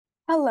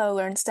Hello,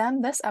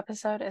 LearnStem. This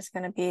episode is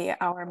going to be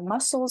our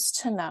muscles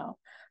to know.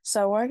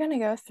 So we're going to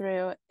go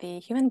through the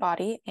human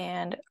body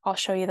and I'll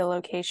show you the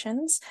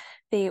locations,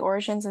 the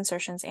origins,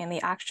 insertions, and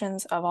the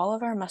actions of all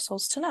of our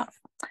muscles to know.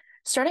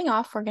 Starting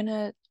off, we're going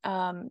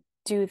to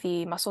do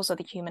the muscles of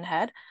the human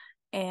head.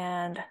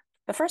 And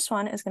the first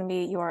one is going to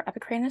be your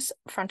epicranus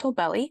frontal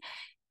belly.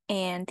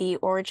 And the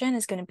origin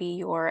is going to be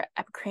your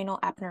epicranial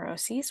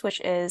aponeurosis, which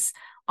is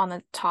on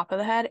the top of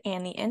the head,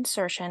 and the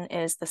insertion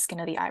is the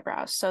skin of the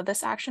eyebrows. So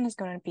this action is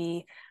going to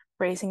be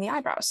raising the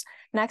eyebrows.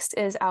 Next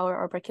is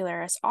our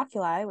orbicularis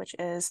oculi, which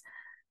is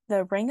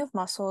the ring of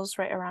muscles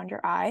right around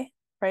your eye,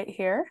 right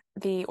here.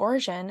 The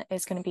origin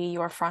is going to be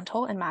your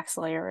frontal and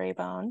maxillary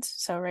bones.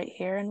 So right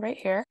here and right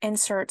here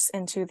inserts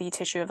into the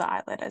tissue of the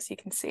eyelid, as you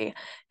can see.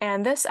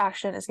 And this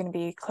action is going to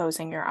be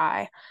closing your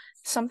eye.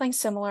 Something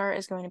similar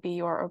is going to be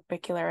your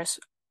orbicularis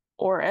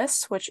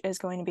oris, which is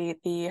going to be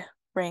the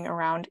ring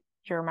around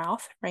your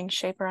mouth, ring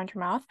shape around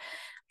your mouth.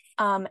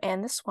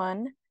 And this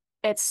one,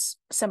 it's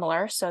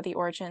similar. So the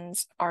origin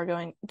is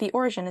going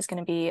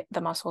to be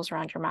the muscles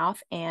around your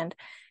mouth, and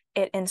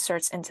it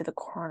inserts into the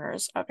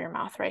corners of your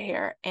mouth right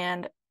here.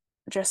 And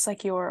just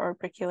like your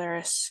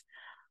orbicularis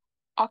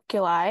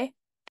oculi,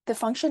 the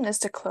function is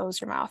to close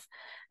your mouth.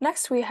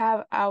 Next, we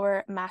have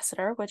our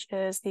masseter, which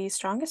is the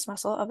strongest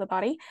muscle of the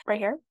body right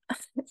here.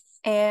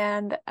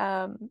 And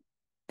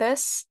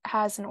this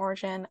has an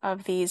origin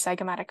of the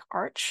zygomatic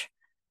arch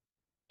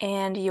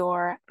and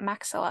your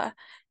maxilla.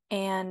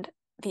 And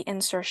the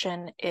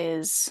insertion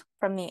is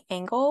from the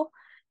angle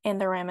in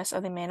the ramus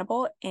of the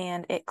mandible,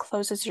 and it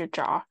closes your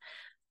jaw.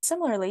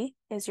 Similarly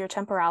is your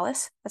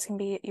temporalis. That's going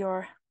to be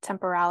your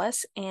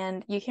temporalis,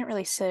 and you can't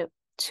really see it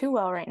too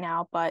well right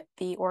now, but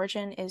the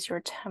origin is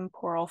your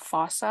temporal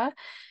fossa,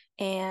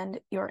 and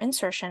your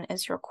insertion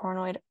is your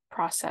coronoid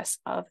process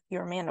of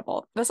your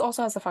mandible. This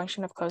also has the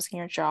function of closing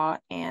your jaw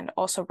and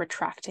also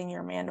retracting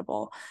your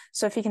mandible.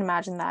 So if you can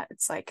imagine that,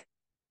 it's like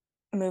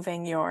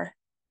moving your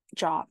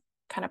jaw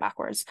kind of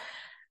backwards.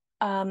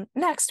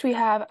 Next, we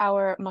have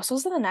our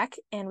muscles of the neck,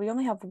 and we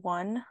only have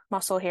one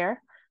muscle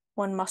here,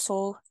 one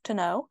muscle to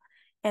know,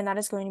 and that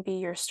is going to be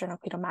your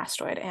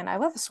sternocleidomastoid. And I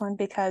love this one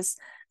because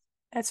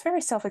it's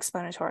very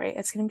self-explanatory.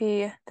 It's going to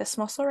be this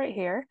muscle right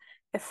here.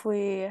 If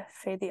we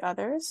fade the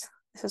others,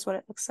 this is what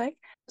it looks like.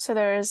 So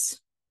there's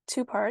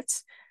two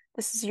parts.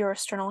 This is your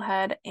sternal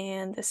head,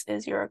 and this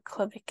is your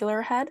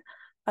clavicular head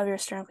of your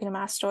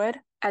sternocleidomastoid.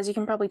 As you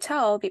can probably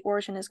tell, the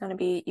origin is going to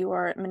be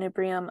your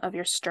manubrium of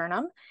your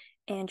sternum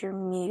and your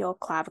medial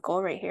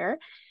clavicle right here.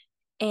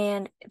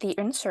 And the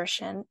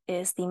insertion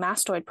is the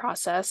mastoid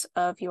process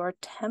of your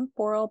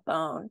temporal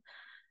bone.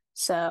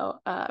 So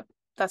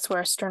that's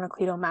where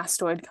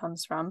sternocleidomastoid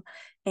comes from.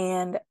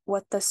 And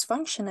what this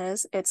function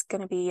is, it's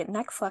going to be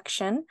neck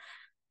flexion,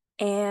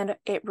 and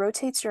it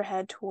rotates your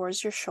head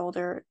towards your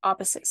shoulder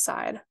opposite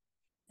side.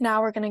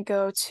 Now we're going to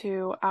go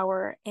to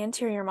our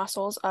anterior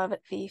muscles of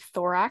the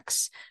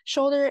thorax,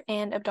 shoulder,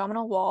 and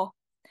abdominal wall.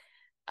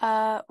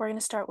 We're going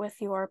to start with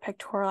your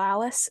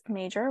pectoralis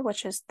major,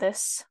 which is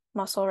this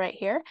muscle right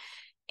here.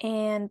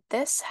 And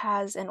this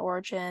has an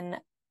origin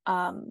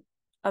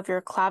of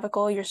your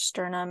clavicle, your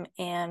sternum,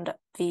 and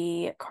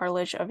the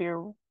cartilage of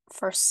your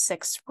first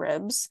 6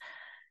 ribs.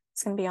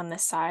 It's going to be on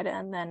this side.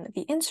 And then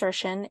the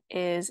insertion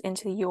is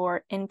into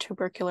your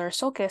intertubercular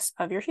sulcus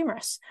of your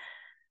humerus,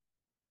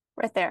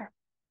 right there.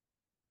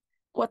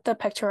 What the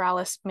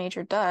pectoralis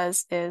major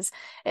does is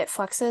it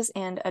flexes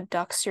and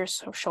adducts your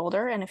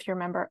shoulder. And if you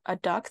remember,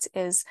 adduct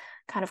is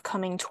kind of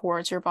coming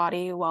towards your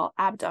body, while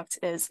abduct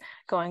is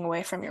going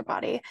away from your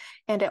body.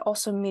 And it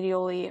also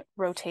medially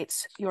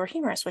rotates your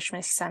humerus, which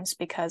makes sense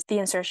because the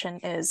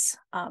insertion is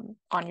on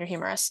your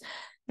humerus.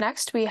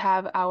 Next, we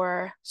have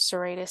our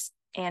serratus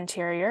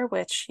anterior,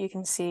 which you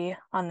can see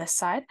on this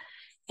side.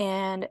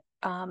 And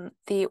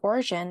the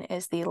origin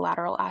is the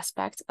lateral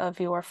aspect of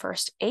your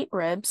first 8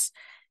 ribs.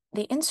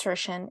 The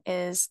insertion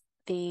is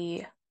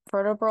the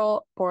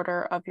vertebral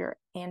border of your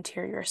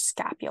anterior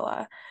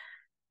scapula.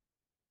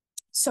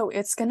 So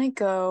it's going to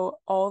go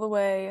all the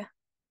way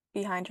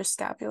behind your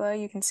scapula.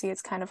 You can see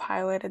it's kind of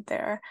highlighted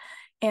there.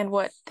 And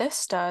what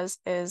this does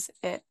is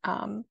it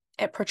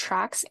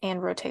protracts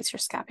and rotates your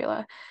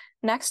scapula.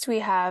 Next, we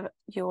have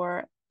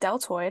your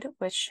deltoid,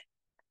 which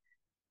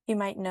you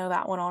might know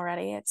that one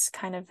already. It's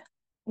kind of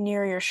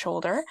near your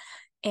shoulder.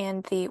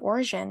 And the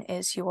origin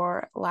is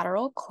your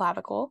lateral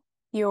clavicle,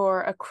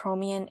 your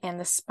acromion, and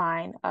the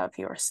spine of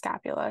your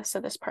scapula, so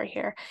this part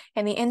here.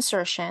 And the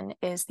insertion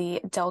is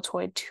the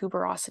deltoid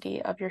tuberosity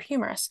of your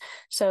humerus.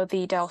 So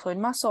the deltoid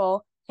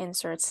muscle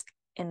inserts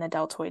in the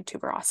deltoid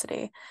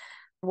tuberosity.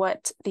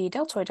 What the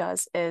deltoid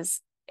does is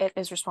it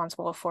is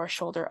responsible for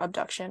shoulder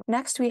abduction.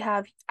 Next, we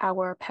have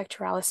our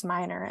pectoralis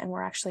minor, and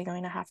we're actually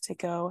going to have to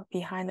go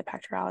behind the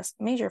pectoralis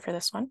major for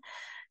this one.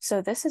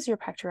 So this is your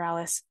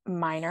pectoralis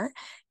minor,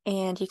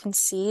 and you can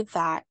see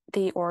that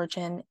the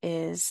origin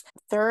is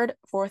 3rd,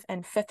 4th,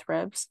 and 5th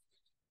ribs,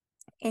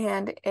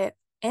 and it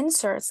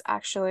inserts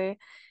actually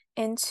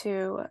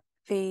into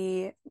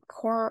the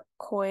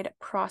coracoid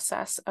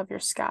process of your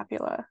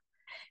scapula.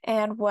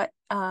 And what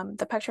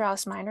the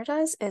pectoralis minor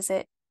does is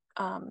it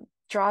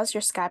draws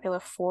your scapula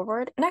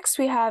forward. Next,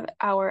 we have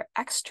our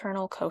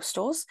external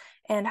costals.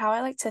 And how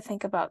I like to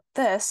think about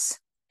this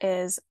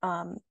is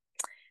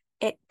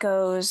it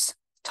goes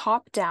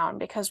top down,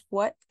 because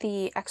what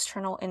the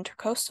external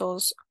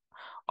intercostals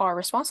are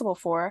responsible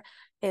for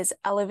is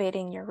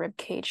elevating your rib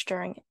cage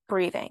during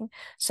breathing.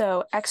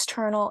 So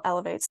external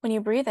elevates. When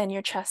you breathe in,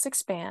 your chest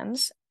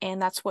expands,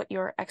 and that's what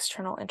your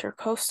external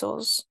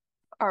intercostals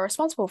are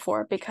responsible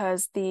for,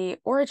 because the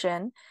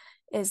origin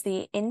is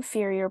the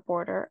inferior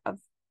border of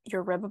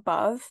your rib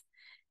above,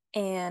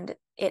 and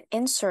it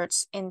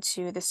inserts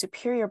into the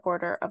superior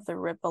border of the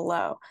rib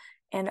below.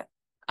 And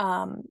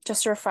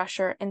just a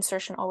refresher,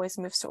 insertion always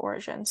moves to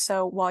origin.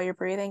 So while you're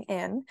breathing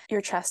in,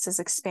 your chest is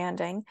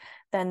expanding,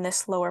 then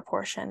this lower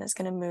portion is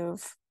going to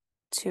move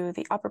to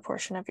the upper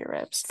portion of your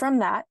ribs. From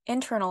that,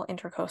 internal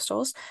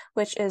intercostals,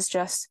 which is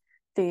just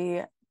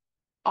the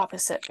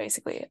opposite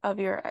basically of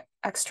your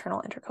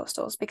external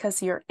intercostals,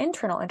 because your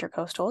internal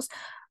intercostals,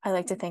 I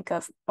like to think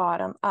of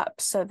bottom up.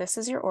 So this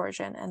is your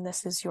origin and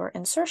this is your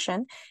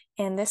insertion,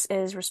 and this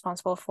is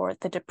responsible for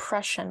the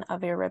depression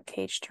of your rib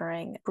cage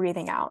during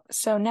breathing out.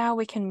 So now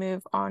we can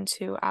move on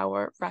to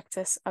our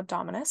rectus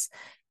abdominis,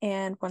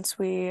 and once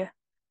we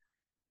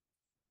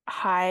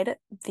hide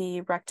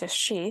the rectus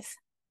sheath,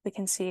 we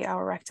can see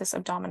our rectus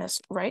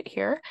abdominis right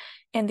here,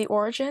 and the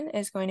origin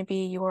is going to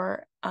be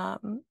your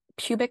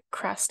pubic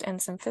crest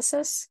and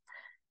symphysis,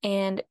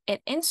 and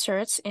it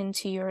inserts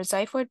into your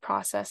xiphoid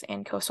process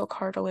and costal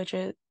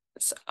cartilages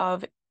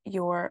of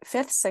your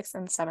 5th, 6th,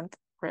 and 7th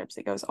ribs.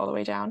 It goes all the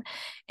way down.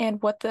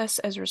 And what this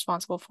is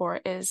responsible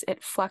for is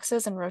it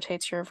flexes and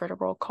rotates your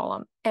vertebral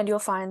column. And you'll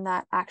find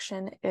that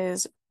action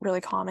is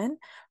really common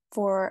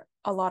for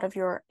a lot of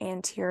your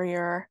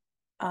anterior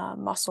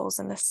muscles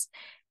in this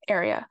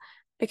area,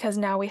 because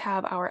now we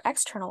have our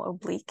external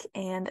oblique,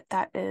 and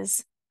that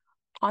is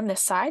on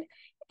this side,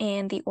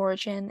 and the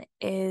origin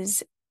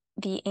is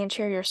the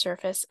anterior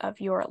surface of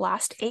your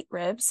last 8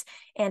 ribs,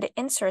 and it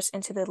inserts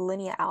into the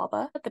linea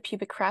alba, the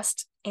pubic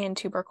crest and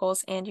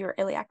tubercles, and your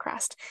iliac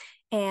crest.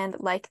 And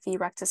like the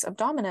rectus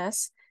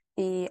abdominis,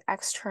 the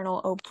external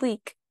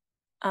oblique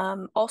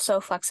also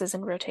flexes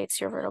and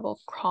rotates your vertebral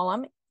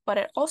column, but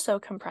it also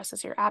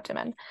compresses your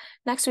abdomen.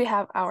 Next, we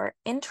have our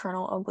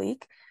internal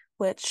oblique,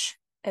 which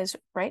is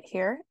right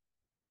here.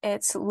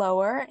 It's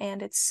lower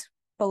and it's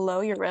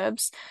below your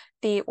ribs.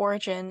 The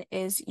origin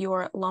is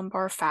your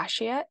lumbar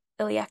fascia,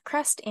 iliac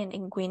crest, and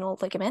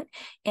inguinal ligament,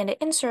 and it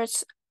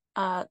inserts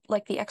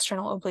like the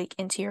external oblique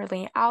into your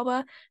linea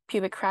alba,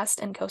 pubic crest,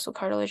 and costal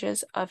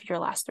cartilages of your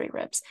last 3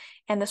 ribs.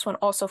 And this one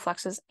also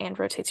flexes and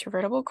rotates your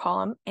vertebral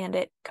column, and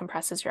it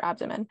compresses your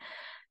abdomen.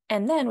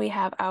 And then we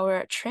have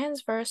our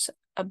transverse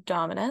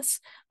abdominis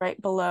right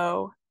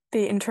below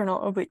the internal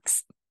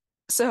obliques.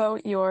 So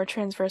your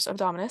transverse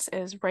abdominis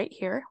is right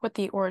here with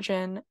the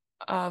origin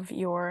of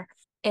your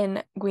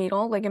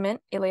inguinal ligament,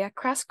 iliac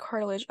crest,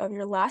 cartilage of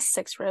your last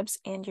 6 ribs,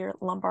 and your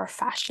lumbar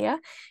fascia.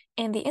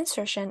 And the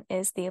insertion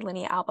is the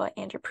linea alba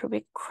and your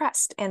pubic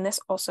crest, and this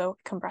also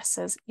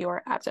compresses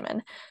your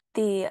abdomen.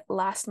 The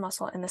last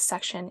muscle in this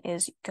section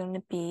is going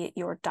to be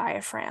your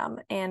diaphragm,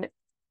 and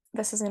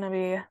this is going to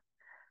be a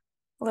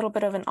little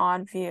bit of an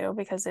odd view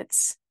because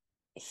it's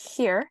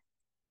here.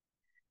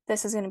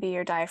 This is going to be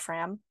your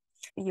diaphragm.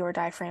 Your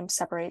diaphragm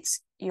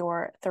separates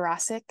your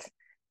thoracic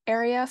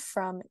area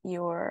from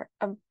your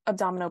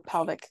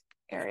abdominopelvic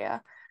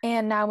area.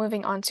 And now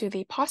moving on to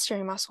the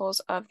posterior muscles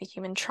of the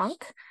human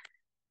trunk.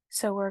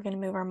 So we're going to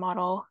move our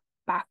model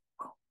back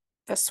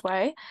this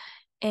way,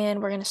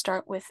 and we're going to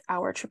start with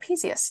our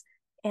trapezius.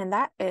 And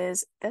that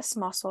is this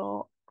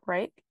muscle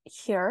right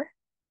here.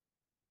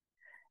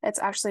 It's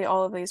actually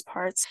all of these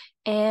parts.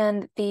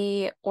 And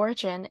the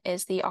origin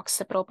is the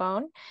occipital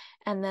bone,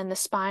 and then the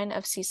spine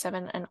of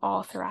C7 and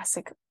all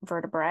thoracic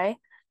vertebrae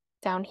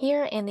down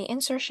here. And the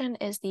insertion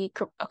is the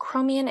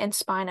acromion and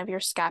spine of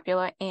your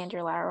scapula and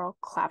your lateral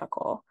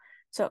clavicle.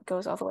 So it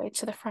goes all the way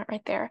to the front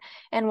right there.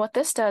 And what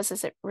this does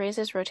is it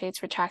raises,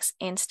 rotates, retracts,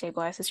 and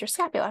stabilizes your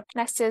scapula.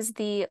 Next is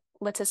the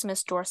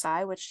latissimus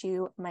dorsi, which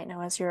you might know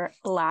as your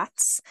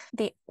lats.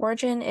 The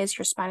origin is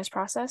your spinous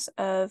process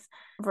of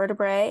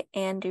vertebrae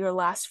and your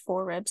last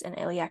 4 ribs and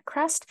iliac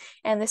crest.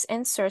 And this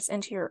inserts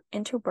into your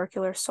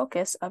intertubercular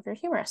sulcus of your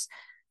humerus.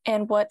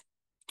 And what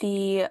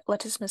the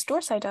latissimus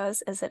dorsi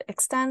does is it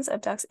extends,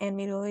 abducts, and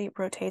medially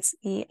rotates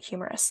the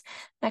humerus.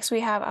 Next, we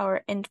have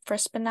our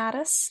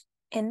infraspinatus,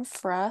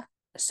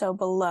 so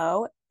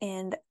below,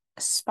 and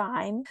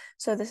spine.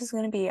 So this is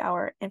going to be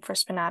our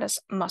infraspinatus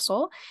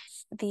muscle.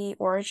 The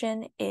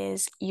origin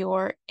is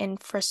your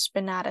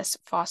infraspinatus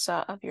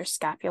fossa of your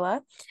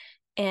scapula,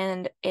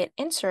 and it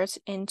inserts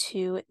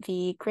into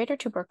the greater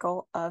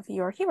tubercle of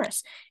your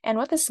humerus. And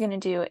what this is going to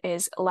do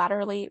is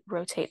laterally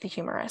rotate the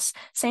humerus.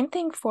 Same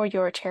thing for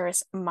your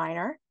teres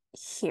minor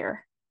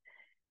here.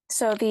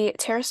 So the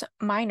teres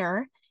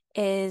minor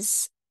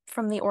is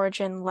from the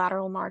origin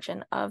lateral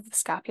margin of the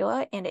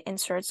scapula, and it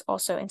inserts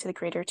also into the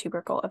greater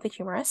tubercle of the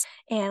humerus.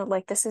 And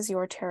like this is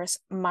your teres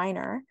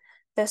minor,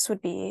 this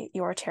would be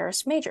your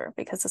teres major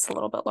because it's a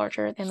little bit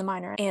larger than the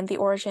minor. And the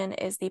origin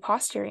is the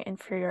posterior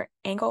inferior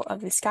angle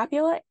of the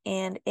scapula,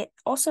 and it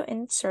also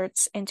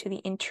inserts into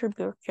the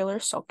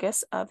interbuccular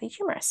sulcus of the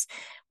humerus.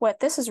 What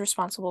this is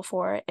responsible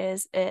for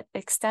is it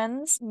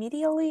extends,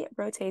 medially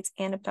rotates,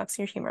 and abducts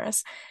your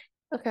humerus.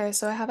 Okay,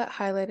 so I have it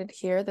highlighted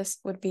here. This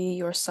would be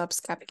your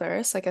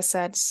subscapularis. Like I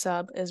said,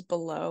 sub is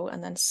below,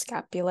 and then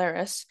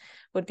scapularis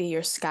would be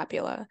your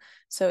scapula.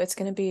 So it's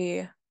going to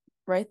be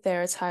right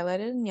there. It's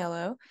highlighted in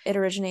yellow. It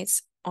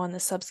originates on the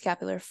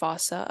subscapular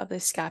fossa of the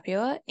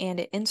scapula, and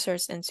it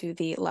inserts into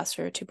the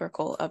lesser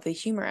tubercle of the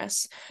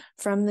humerus.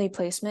 From the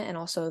placement and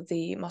also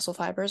the muscle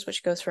fibers,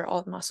 which goes for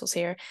all the muscles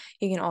here,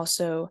 you can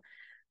also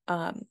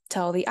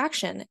tell the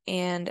action.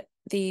 And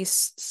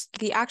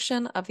the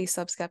action of the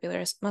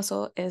subscapularis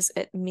muscle is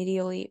it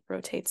medially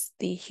rotates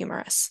the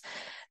humerus.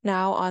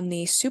 Now on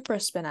the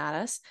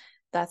supraspinatus,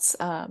 that's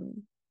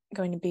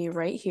going to be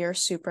right here,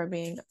 supra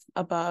being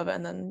above,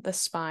 and then the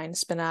spine,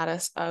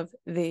 spinatus of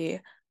the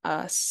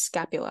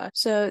scapula.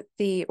 So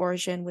the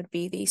origin would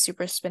be the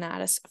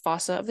supraspinatus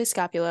fossa of the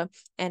scapula,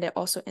 and it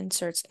also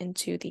inserts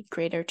into the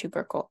greater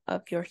tubercle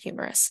of your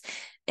humerus.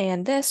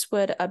 And this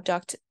would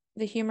abduct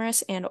the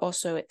humerus, and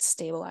also it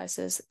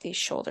stabilizes the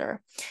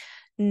shoulder.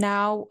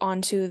 Now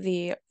onto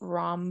the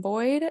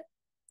rhomboid.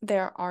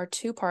 There are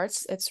two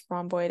parts. It's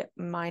rhomboid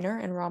minor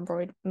and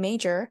rhomboid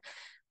major.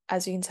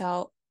 As you can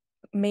tell,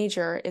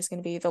 major is going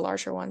to be the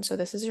larger one. So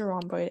this is your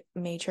rhomboid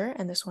major,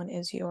 and this one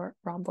is your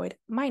rhomboid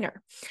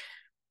minor.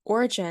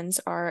 Origins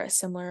are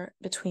similar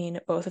between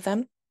both of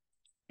them.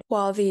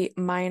 While the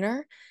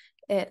minor,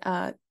 it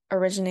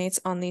originates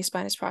on the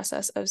spinous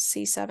process of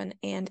C7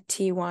 and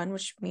T1,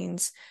 which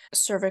means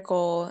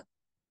cervical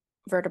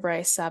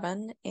vertebrae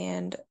 7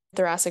 and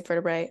thoracic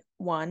vertebrae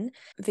 1.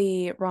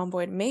 The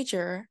rhomboid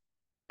major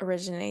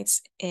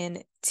originates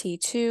in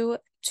T2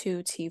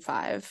 to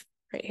T5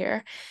 right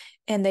here,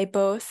 and they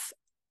both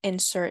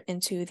insert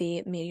into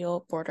the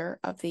medial border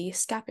of the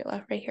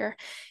scapula right here.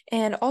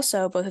 And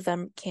also both of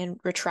them can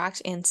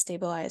retract and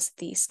stabilize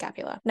the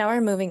scapula. Now we're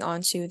moving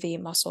on to the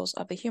muscles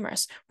of the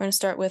humerus. We're going to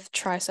start with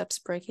triceps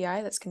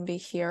brachii. That's going to be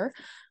here,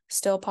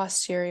 still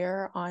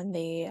posterior on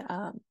the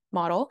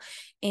model.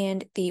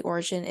 And the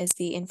origin is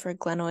the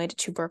infraglenoid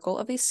tubercle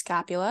of the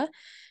scapula,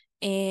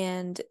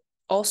 and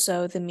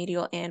also the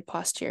medial and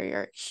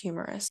posterior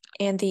humerus.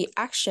 And the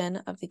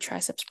action of the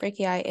triceps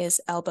brachii is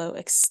elbow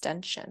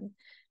extension.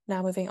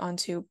 Now moving on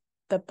to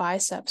the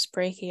biceps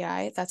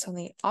brachii, that's on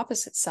the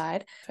opposite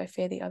side. If I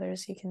fade the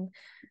others, you can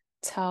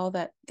tell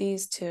that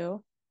these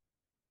two,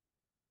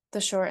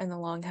 the short and the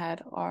long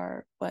head,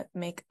 are what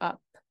make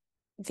up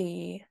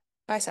the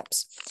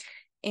biceps.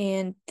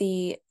 And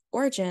the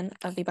origin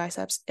of the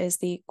biceps is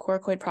the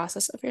coracoid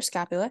process of your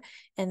scapula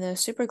and the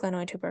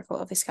supraglenoid tubercle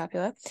of the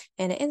scapula,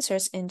 and it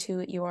inserts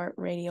into your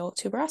radial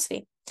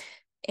tuberosity.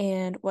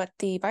 And what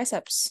the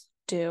biceps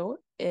do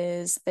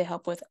is they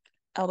help with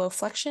elbow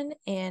flexion,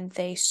 and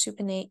they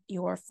supinate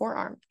your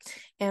forearm.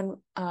 And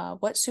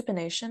what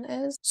supination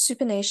is?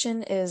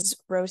 Supination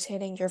is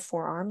rotating your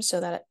forearm so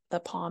that the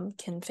palm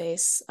can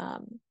face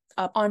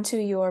up onto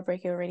your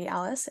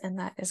brachioradialis, and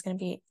that is going to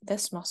be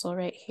this muscle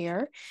right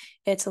here.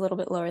 It's a little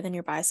bit lower than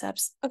your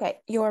biceps. Okay,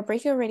 your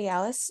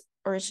brachioradialis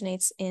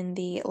originates in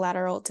the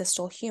lateral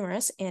distal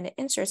humerus, and it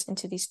inserts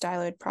into the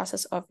styloid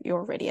process of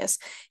your radius.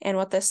 And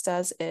what this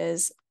does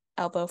is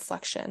elbow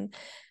flexion.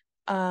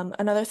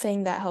 Another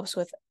thing that helps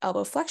with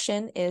elbow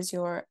flexion is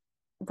your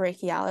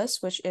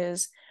brachialis, which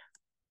is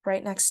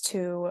right next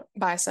to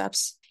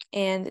biceps,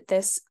 and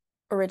this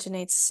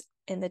originates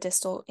in the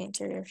distal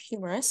anterior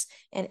humerus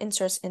and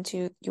inserts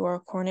into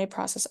your coronoid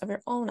process of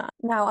your ulna.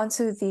 Now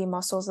onto the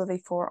muscles of the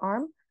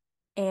forearm,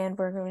 and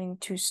we're going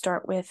to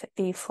start with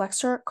the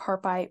flexor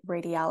carpi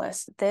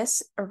radialis.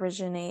 This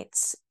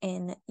originates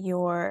in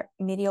your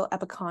medial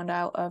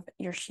epicondyle of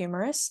your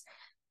humerus,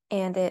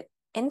 and it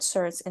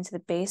inserts into the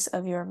base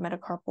of your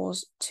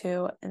metacarpals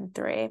 2 and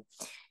 3.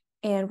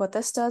 And what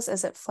this does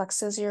is it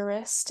flexes your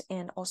wrist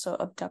and also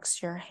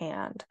abducts your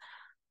hand.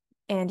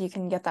 And you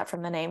can get that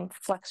from the name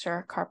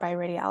flexor carpi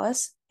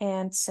radialis.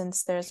 And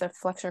since there's a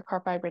flexor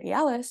carpi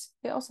radialis,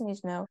 we also need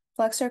to know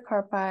flexor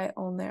carpi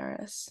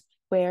ulnaris.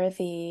 Where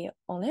the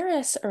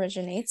ulnaris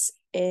originates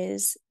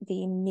is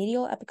the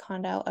medial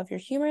epicondyle of your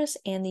humerus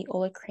and the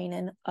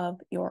olecranon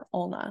of your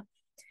ulna.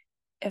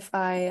 If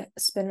I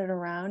spin it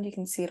around, you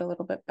can see it a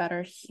little bit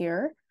better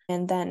here.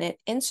 And then it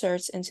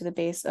inserts into the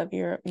base of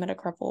your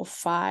metacarpal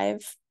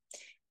 5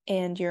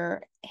 and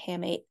your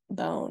hamate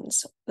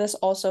bones. This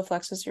also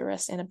flexes your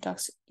wrist and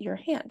abducts your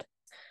hand.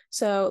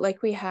 So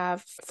like we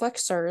have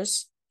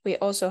flexors, we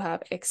also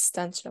have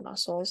extensor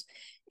muscles,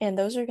 and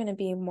those are going to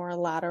be more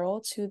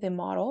lateral to the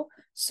model.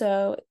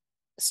 So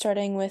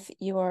starting with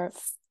your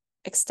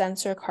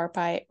extensor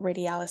carpi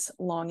radialis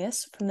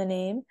longus from the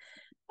name,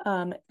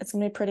 it's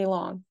going to be pretty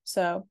long.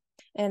 So,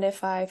 and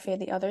if I fade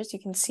the others, you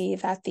can see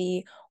that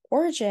the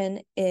origin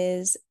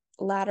is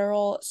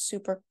lateral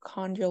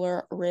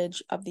supracondylar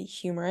ridge of the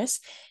humerus,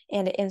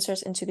 and it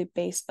inserts into the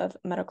base of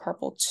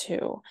metacarpal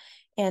 2.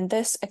 and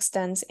this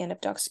extends and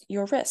abducts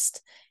your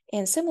wrist.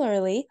 And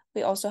similarly,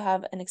 we also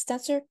have an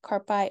extensor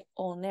carpi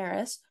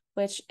ulnaris,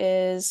 which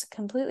is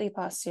completely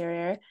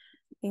posterior.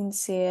 You can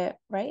see it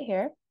right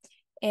here.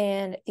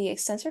 And the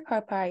extensor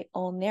carpi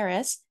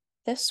ulnaris,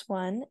 this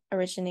one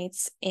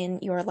originates in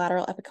your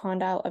lateral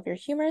epicondyle of your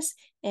humerus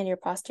and your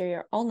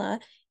posterior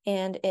ulna,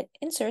 and it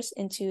inserts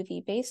into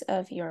the base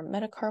of your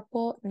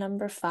metacarpal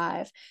number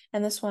 5.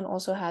 And this one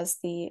also has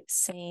the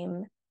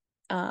same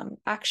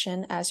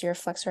action as your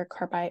flexor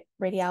carpi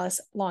radialis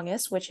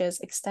longus, which is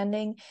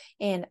extending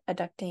and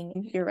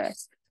adducting your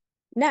wrist.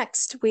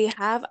 Next, we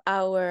have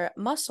our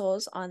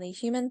muscles on the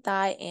human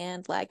thigh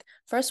and leg.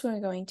 First, we're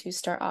going to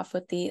start off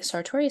with the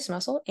sartorius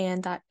muscle,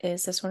 and that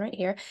is this one right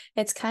here.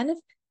 It's kind of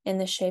in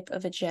the shape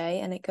of a J,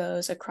 and it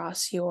goes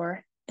across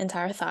your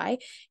entire thigh.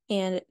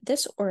 And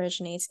this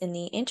originates in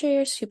the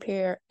anterior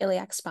superior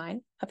iliac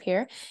spine up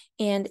here,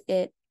 and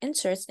it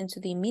inserts into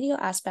the medial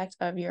aspect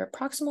of your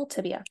proximal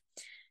tibia.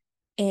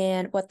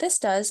 And what this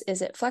does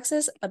is it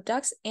flexes,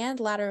 abducts, and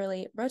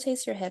laterally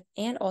rotates your hip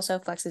and also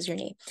flexes your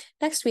knee.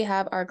 Next, we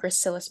have our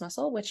gracilis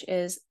muscle, which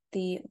is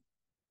the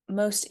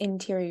most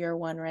interior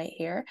one right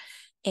here.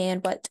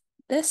 And what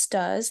this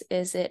does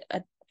is it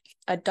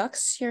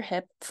adducts your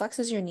hip,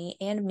 flexes your knee,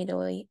 and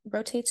medially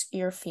rotates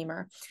your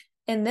femur.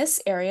 In this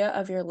area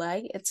of your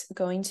leg, it's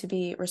going to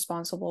be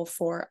responsible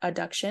for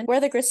adduction. Where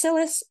the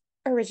gracilis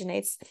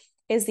originates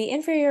is the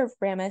inferior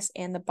ramus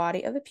and the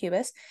body of the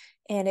pubis,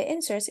 and it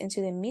inserts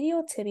into the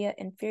medial tibia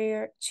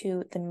inferior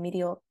to the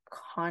medial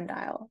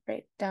condyle,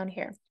 right down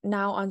here.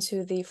 Now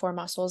onto the 4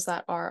 muscles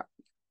that are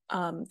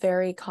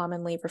very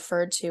commonly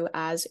referred to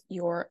as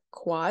your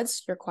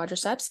quads, your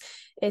quadriceps.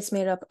 It's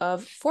made up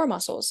of 4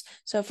 muscles.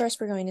 So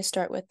first we're going to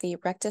start with the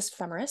rectus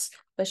femoris,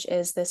 which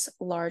is this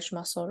large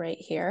muscle right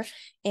here,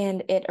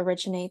 and it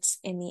originates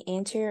in the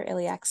anterior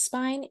iliac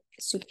spine,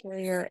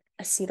 superior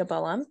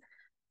acetabulum,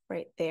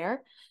 right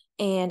there.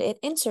 And it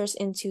inserts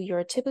into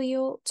your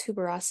tibial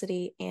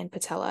tuberosity and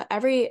patella.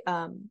 Every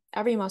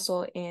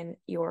muscle in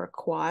your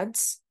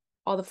quads,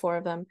 all the 4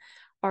 of them,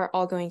 are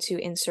all going to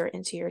insert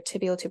into your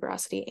tibial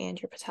tuberosity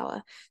and your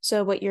patella.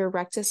 So what your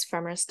rectus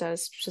femoris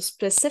does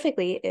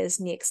specifically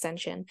is knee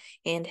extension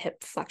and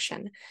hip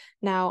flexion.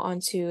 Now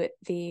onto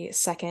the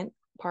second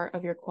part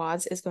of your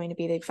quads is going to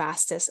be the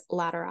vastus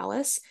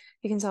lateralis.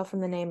 You can tell from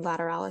the name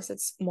lateralis,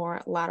 it's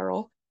more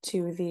lateral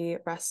to the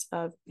rest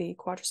of the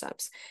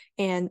quadriceps,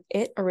 and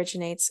it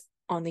originates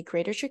on the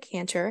greater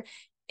trochanter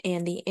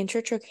and the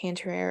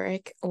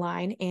intertrochanteric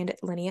line and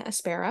linea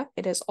aspera.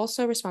 It is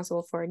also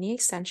responsible for knee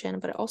extension,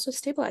 but it also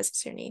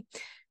stabilizes your knee.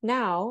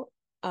 Now,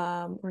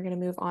 we're going to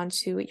move on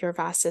to your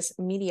vastus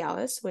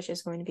medialis, which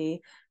is going to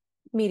be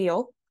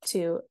medial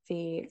to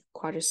the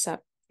quadricep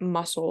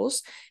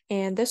muscles,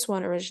 and this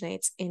one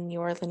originates in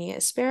your linea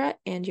aspera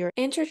and your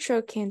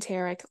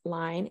intertrochanteric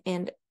line,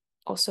 and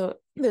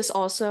this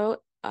also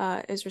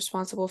is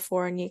responsible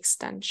for knee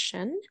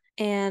extension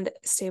and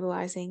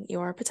stabilizing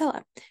your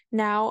patella.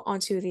 Now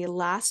onto the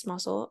last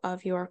muscle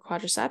of your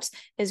quadriceps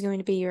is going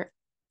to be your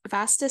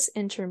vastus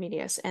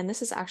intermedius, and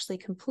this is actually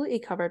completely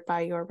covered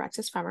by your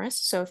rectus femoris.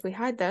 So if we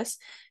hide this,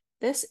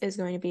 this is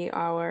going to be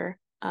our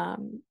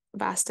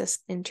vastus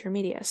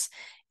intermedius,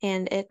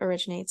 and it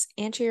originates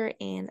anterior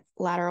and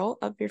lateral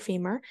of your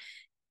femur,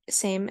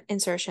 same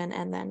insertion,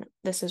 and then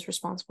this is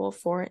responsible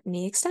for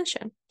knee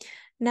extension.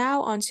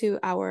 Now onto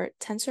our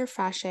tensor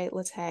fasciae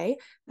latae,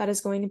 that is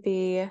going to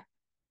be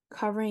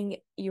covering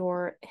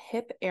your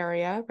hip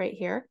area right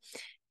here.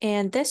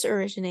 And this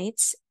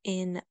originates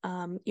in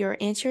your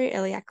anterior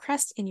iliac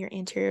crest in your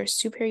anterior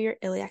superior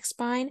iliac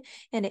spine,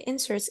 and it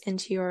inserts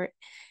into your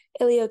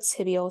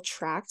iliotibial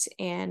tract.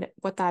 And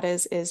what that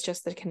is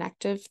just the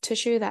connective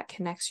tissue that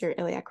connects your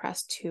iliac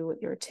crest to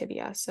your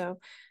tibia. So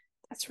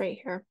that's right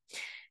here.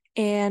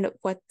 And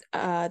what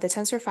the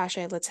tensor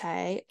fasciae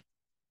latae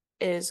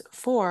is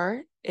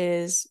for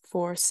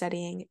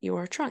steadying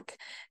your trunk.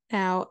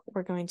 Now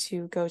we're going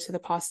to go to the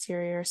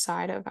posterior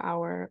side of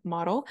our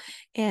model,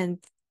 and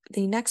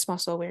the next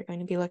muscle we're going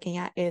to be looking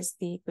at is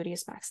the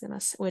gluteus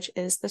maximus, which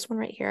is this one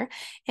right here,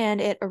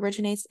 and it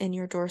originates in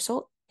your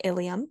dorsal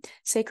ilium,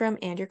 sacrum,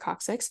 and your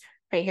coccyx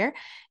right here,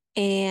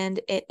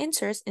 and it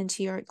inserts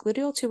into your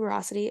gluteal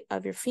tuberosity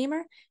of your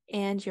femur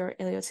and your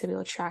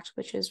iliotibial tract,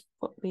 which is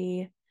what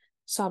we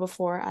saw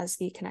before as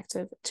the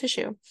connective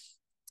tissue.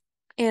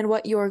 And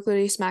what your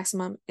gluteus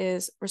maximum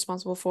is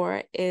responsible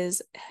for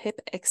is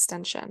hip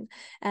extension.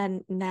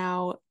 And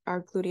now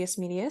our gluteus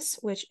medius,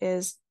 which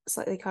is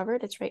slightly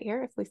covered, it's right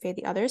here. If we fade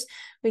the others,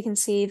 we can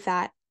see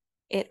that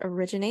it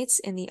originates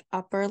in the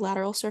upper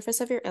lateral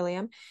surface of your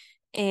ilium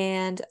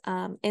and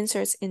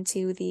inserts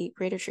into the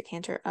greater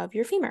trochanter of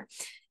your femur.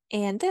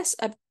 And this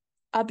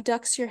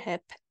abducts your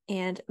hip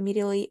and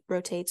medially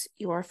rotates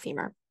your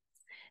femur.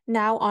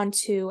 Now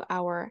onto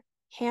our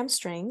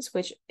hamstrings,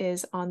 which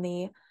is on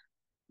the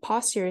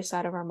posterior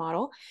side of our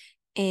model,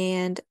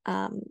 and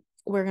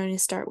we're going to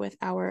start with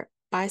our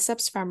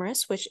biceps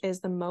femoris, which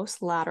is the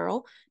most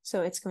lateral,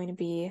 so it's going to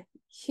be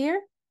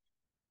here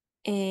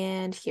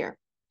and here.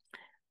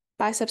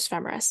 biceps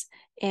femoris,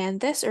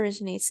 and this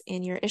originates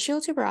in your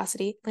ischial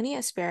tuberosity, linea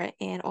aspera,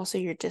 and also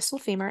your distal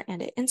femur,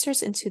 and it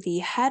inserts into the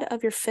head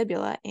of your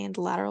fibula and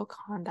lateral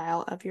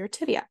condyle of your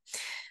tibia.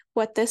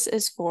 What this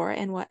is for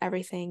and what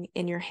everything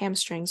in your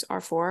hamstrings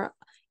are for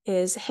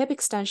is hip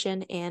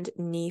extension and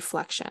knee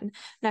flexion.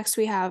 Next,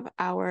 we have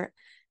our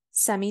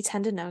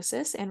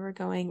semitendinosus, and we're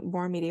going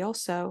more medial.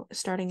 So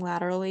starting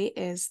laterally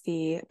is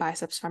the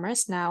biceps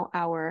femoris. Now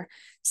our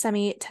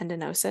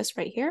semitendinosus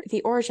right here.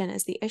 The origin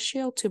is the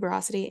ischial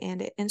tuberosity, and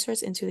it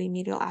inserts into the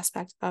medial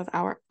aspect of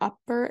our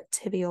upper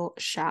tibial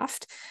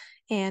shaft,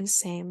 and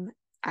same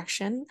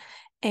action.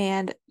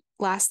 And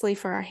lastly,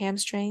 for our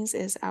hamstrings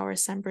is our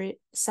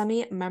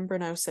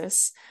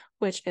semimembranosus,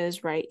 which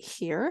is right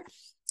here.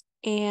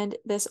 And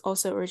this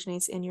also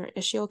originates in your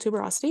ischial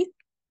tuberosity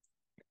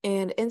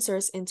and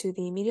inserts into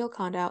the medial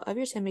condyle of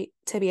your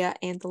tibia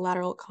and the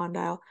lateral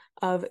condyle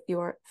of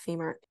your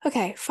femur.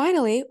 Okay,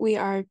 finally, we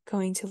are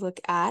going to look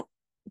at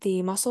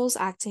the muscles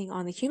acting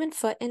on the human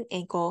foot and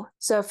ankle.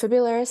 So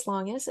fibularis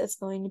longus, it's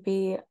going to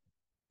be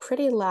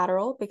pretty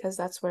lateral because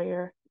that's where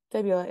your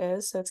fibula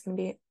is. So it's going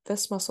to be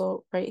this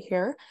muscle right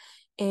here.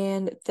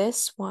 And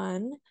this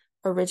one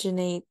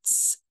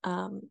originates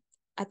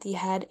at the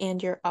head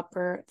and your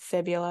upper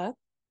fibula.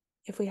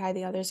 If we hide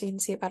the others, you can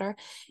see it better.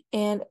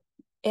 And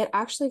it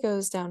actually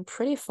goes down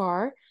pretty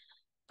far,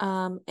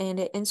 and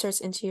it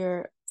inserts into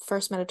your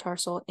first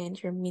metatarsal and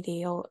your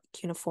medial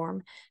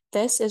cuneiform.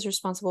 This is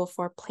responsible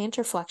for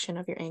plantar flexion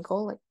of your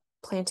ankle, like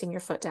planting your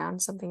foot down,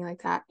 something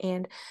like that.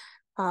 And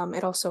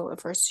it also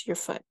refers to your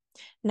foot.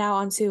 Now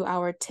onto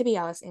our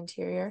tibialis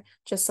anterior.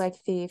 Just like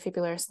the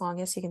fibularis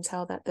longus, you can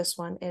tell that this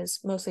one is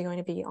mostly going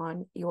to be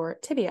on your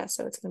tibia.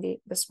 So it's going to be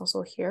this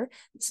muscle here.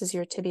 This is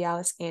your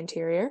tibialis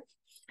anterior.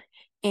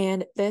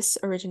 And this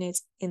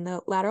originates in the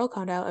lateral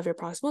condyle of your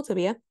proximal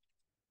tibia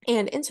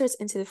and inserts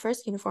into the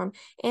first cuneiform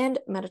and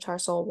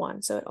metatarsal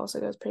one. So it also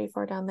goes pretty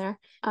far down there.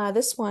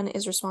 This one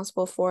is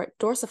responsible for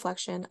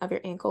dorsiflexion of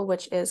your ankle,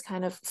 which is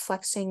kind of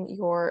flexing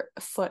your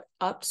foot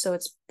up. So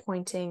it's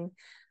pointing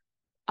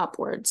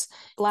upwards.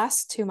 The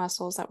last two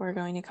muscles that we're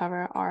going to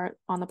cover are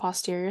on the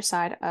posterior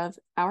side of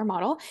our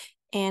model,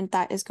 and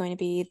that is going to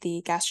be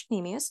the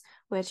gastrocnemius,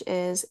 which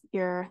is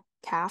your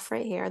calf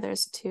right here.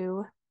 There's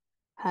two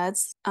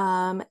heads,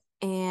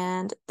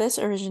 and this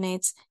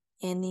originates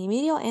in the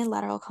medial and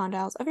lateral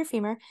condyles of your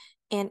femur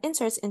and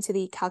inserts into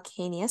the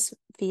calcaneus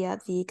via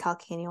the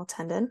calcaneal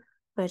tendon,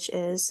 which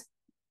is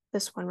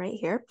this one right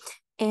here.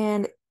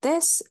 And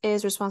this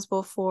is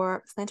responsible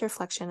for plantar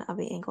flexion of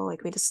the ankle,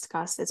 like we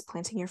discussed. It's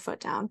planting your foot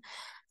down.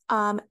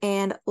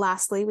 And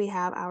lastly, we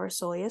have our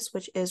soleus,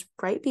 which is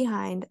right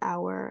behind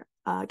our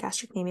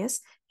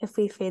gastrocnemius. If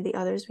we fade the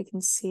others, we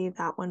can see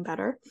that one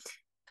better.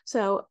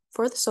 So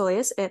for the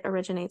soleus, it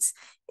originates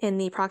in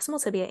the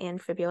proximal tibia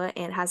and fibula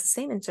and has the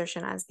same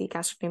insertion as the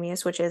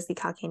gastrocnemius, which is the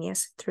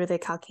calcaneus, through the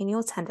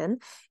calcaneal tendon.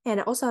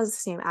 And it also has the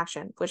same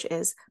action, which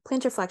is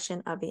plantar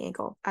flexion of the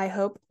ankle. I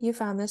hope you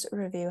found this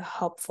review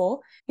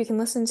helpful. You can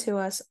listen to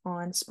us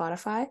on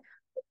Spotify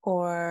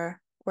or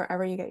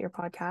wherever you get your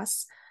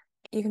podcasts.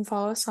 You can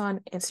follow us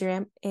on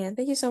Instagram. And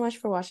thank you so much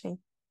for watching.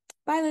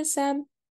 Bye, Liz Sam.